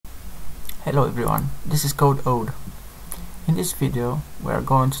Hello everyone, this is Code Ode. In this video we are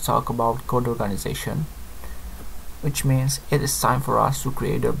going to talk about code organization, which means it is time for us to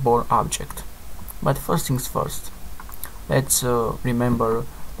create a ball object. But first things first, let's remember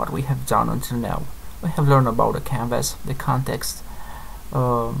what we have done until now. We have learned about the canvas, the context,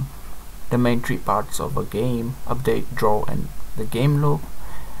 the main three parts of a game: update, draw, and the game loop.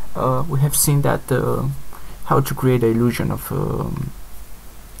 We have seen that how to create the illusion of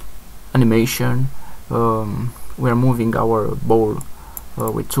animation. We are moving our ball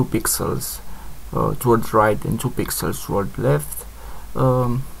with 2 pixels towards right and 2 pixels toward left.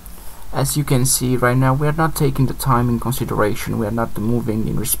 As you can see right now, we are not taking the time in consideration. We are not moving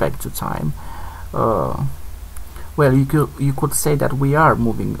in respect to time. Well, you could say that we are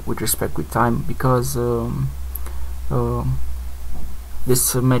moving with respect with time, because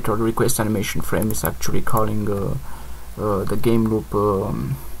this method request animation frame is actually calling the game loop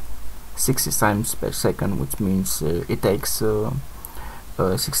 60 times per second, which means it takes 16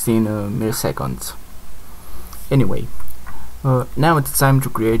 milliseconds. Anyway, now it's time to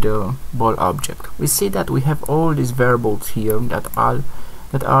create a ball object. We see that we have all these variables here that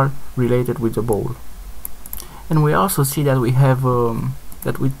are related with the ball, and we also see that we have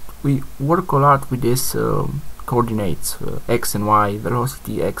that we work a lot with this coordinates, x and y,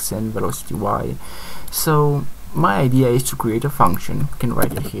 velocity x and velocity y. So my idea is to create a function. You can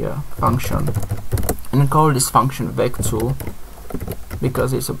write it here, function, and call this function vec2,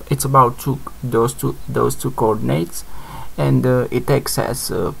 because it's about those two coordinates, and it takes as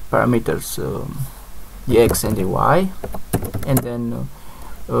parameters the x and the y, and then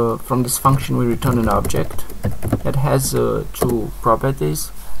from this function we return an object that has two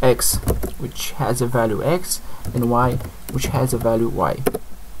properties: x, which has a value x, and y, which has a value y.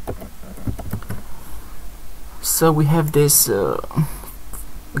 So we have this,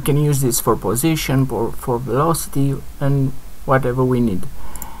 we can use this for position, for velocity, and whatever we need.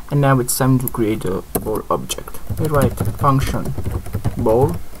 And now it's time to create a ball object. We write function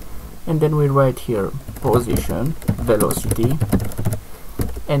ball, and then we write here position, velocity,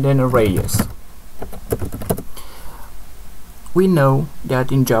 and then a radius. We know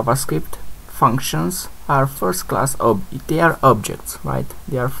that in JavaScript functions are first-class they are objects, right?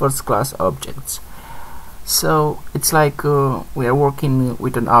 They are first-class objects. So it's like we are working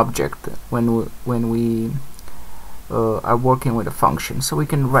with an object when we are working with a function. So we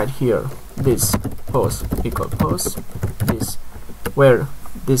can write here this pos equal pos, this, where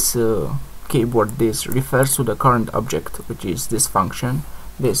this keyboard this refers to the current object, which is this function,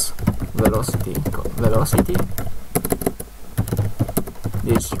 this velocity equal velocity,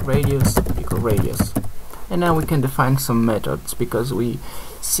 this radius equal radius. And now we can define some methods, because we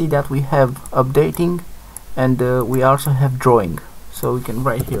see that we have updating, and we also have drawing. So we can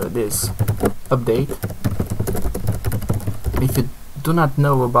write here this update. If you do not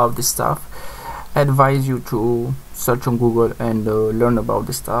know about this stuff, I advise you to search on Google and learn about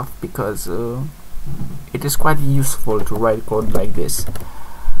this stuff, because it is quite useful to write code like this.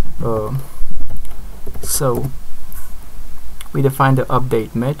 So we define the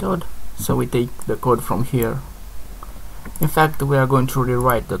update method, so we take the code from here. In fact, we are going to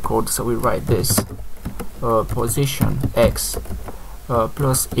rewrite the code, so we write this position x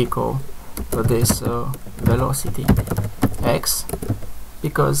plus equal this velocity x,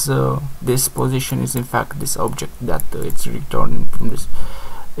 because this position is in fact this object that it's returning from this,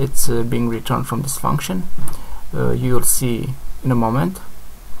 it's being returned from this function. You'll see in a moment.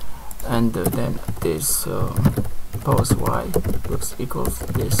 And then this pos y plus equals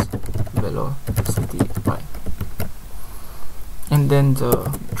this velocity y, and then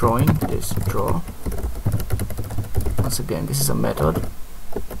the drawing, this draw. Once again, this is a method.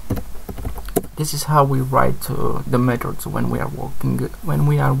 This is how we write the methods when we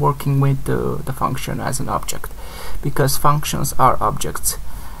are working with the function as an object, because functions are objects.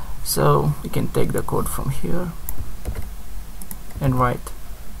 So we can take the code from here and write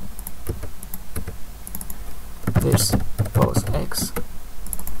this pos x,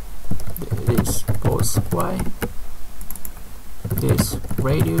 this pos y, this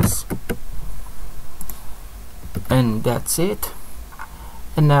radius, and that's it.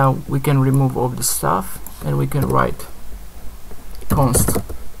 And now we can remove all the stuff, and we can write const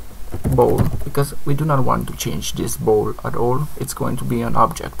ball, because we do not want to change this ball at all. It's going to be an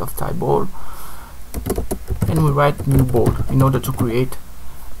object of type ball, and we write new ball in order to create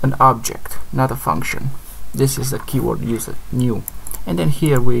an object, not a function. This is the keyword used, new. And then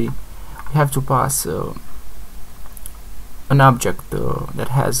here we have to pass an object that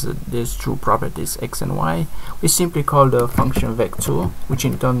has these two properties x and y, we simply call the function vec2, which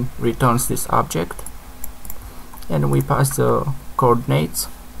in turn returns this object, and we pass the coordinates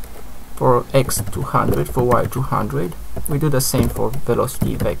for x 200, for y 200. We do the same for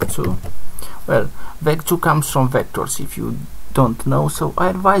velocity vec2. Well, vec2 comes from vectors, if you don't know, so I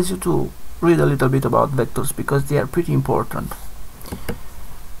advise you to read a little bit about vectors because they are pretty important.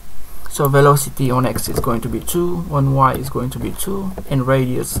 So velocity on x is going to be 2, on y is going to be 2, and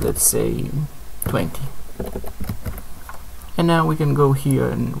radius, let's say 20. And now we can go here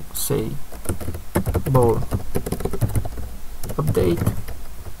and say ball update.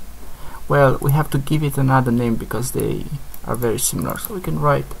 Well, we have to give it another name because they are very similar, so we can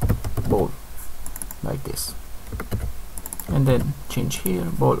write ball like this, and then change here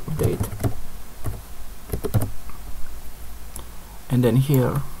ball update, and then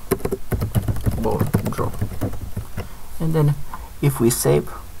here ball draw. And then if we save,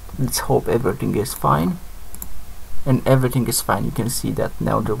 let's hope everything is fine, and everything is fine. You can see that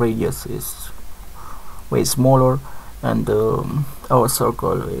now the radius is way smaller, and our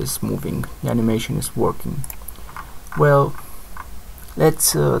circle is moving, the animation is working. Well,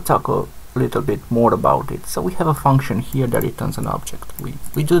 let's talk a little bit more about it. So we have a function here that returns an object.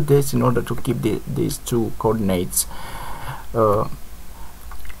 We do this in order to keep these two coordinates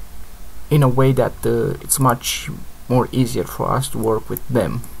in a way that it's much more easier for us to work with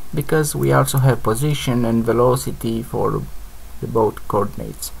them, because we also have position and velocity for the both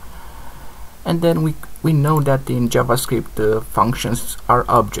coordinates. And then we know that in JavaScript functions are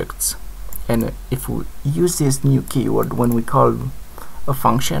objects, and if we use this new keyword when we call a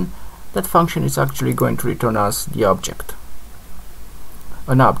function, that function is actually going to return us the object,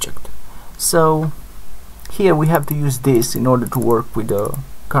 an object. So here we have to use this in order to work with the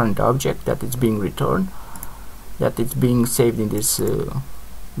current object that is being returned, that it's being saved in this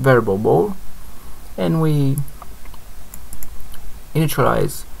variable ball, and we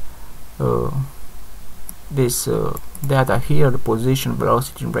initialize this data here, the position,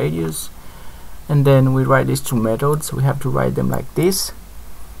 velocity, and radius, and then we write these two methods. We have to write them like this: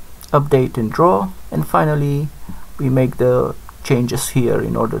 update and draw, and finally we make the changes here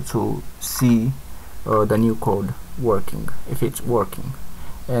in order to see the new code working, if it's working.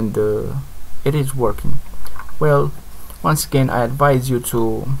 And it is working. Well, once again, I advise you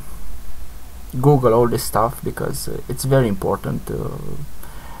to Google all this stuff because it's very important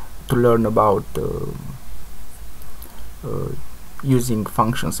to learn about using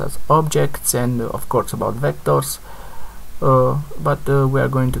functions as objects, and of course about vectors, but we are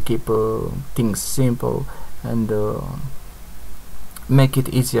going to keep things simple and make it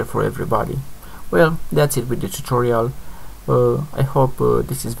easier for everybody. Well, that's it with the tutorial. I hope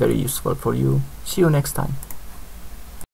this is very useful for you. See you next time.